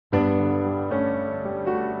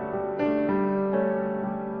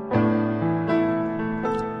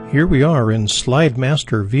Here we are in Slide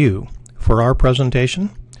Master view for our presentation,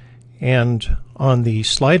 and on the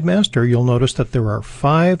Slide Master you'll notice that there are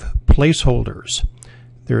 5 placeholders.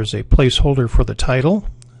 There's a placeholder for the title,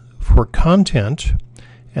 for content,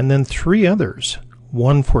 and then 3 others.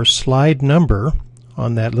 One for slide number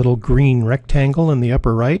on that little green rectangle in the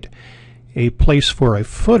upper right, a place for a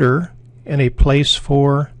footer, and a place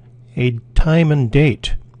for a time and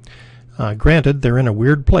date. Granted, they're in a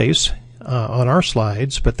weird place on our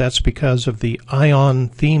slides, but that's because of the ION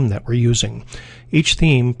theme that we're using. Each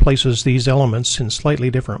theme places these elements in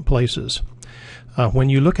slightly different places. When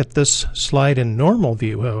you look at this slide in normal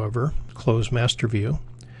view, however, close master view,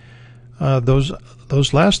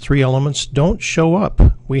 those last 3 elements don't show up.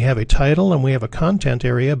 We have a title and we have a content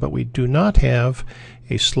area, but we do not have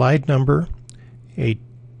a slide number, a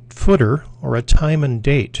footer, or a time and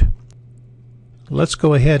date. Let's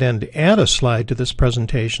go ahead and add a slide to this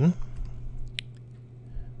presentation,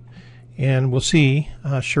 and we'll see,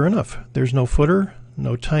 sure enough, there's no footer,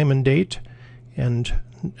 no time and date, and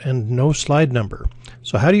no slide number.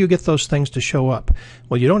 So how do you get those things to show up?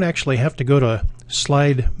 Well, you don't actually have to go to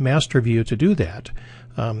Slide Master View to do that.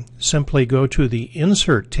 Simply go to the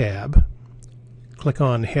Insert tab, click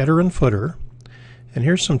on Header and Footer, and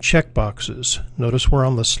here's some check boxes. Notice we're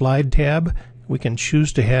on the Slide tab. We can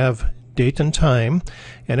choose to have date and time,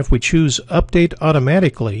 and if we choose Update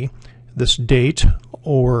Automatically, this date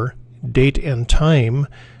or date and time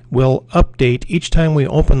will update each time we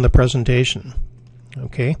open the presentation.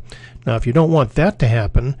 Okay, now if you don't want that to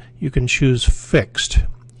happen, you can choose Fixed,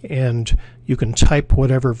 and you can type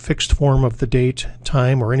whatever fixed form of the date,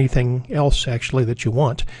 time, or anything else actually that you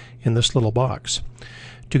want in this little box.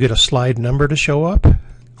 To get a slide number to show up,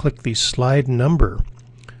 click the Slide Number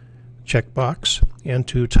checkbox, and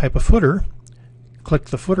to type a footer, click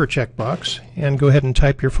the Footer checkbox and go ahead and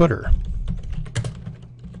type your footer.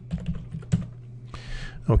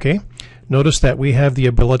 Okay, notice that we have the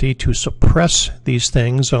ability to suppress these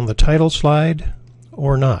things on the title slide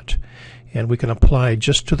or not, and we can apply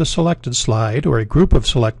just to the selected slide or a group of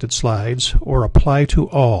selected slides, or apply to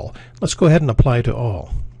all. Let's go ahead and apply to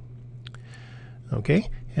all. Okay,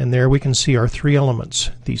 and there we can see our 3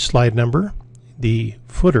 elements: the slide number, the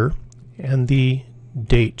footer, and the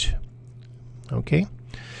date. Okay,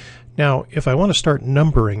 now if I want to start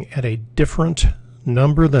numbering at a different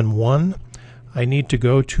number than 1, I need to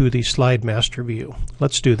go to the Slide Master view.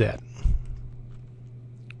 Let's do that.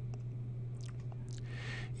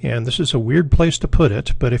 And this is a weird place to put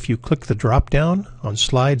it, but if you click the drop down on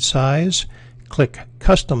Slide Size, click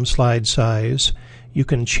Custom Slide Size, you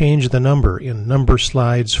can change the number in Number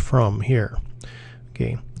Slides From here.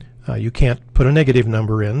 Okay, you can't put a negative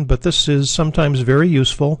number in, but this is sometimes very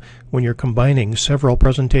useful when you're combining several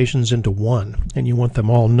presentations into one and you want them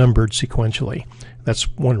all numbered sequentially. That's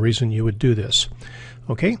one reason you would do this.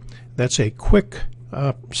 Okay, that's a quick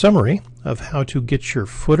summary of how to get your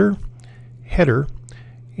footer, header,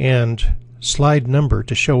 and slide number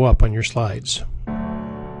to show up on your slides.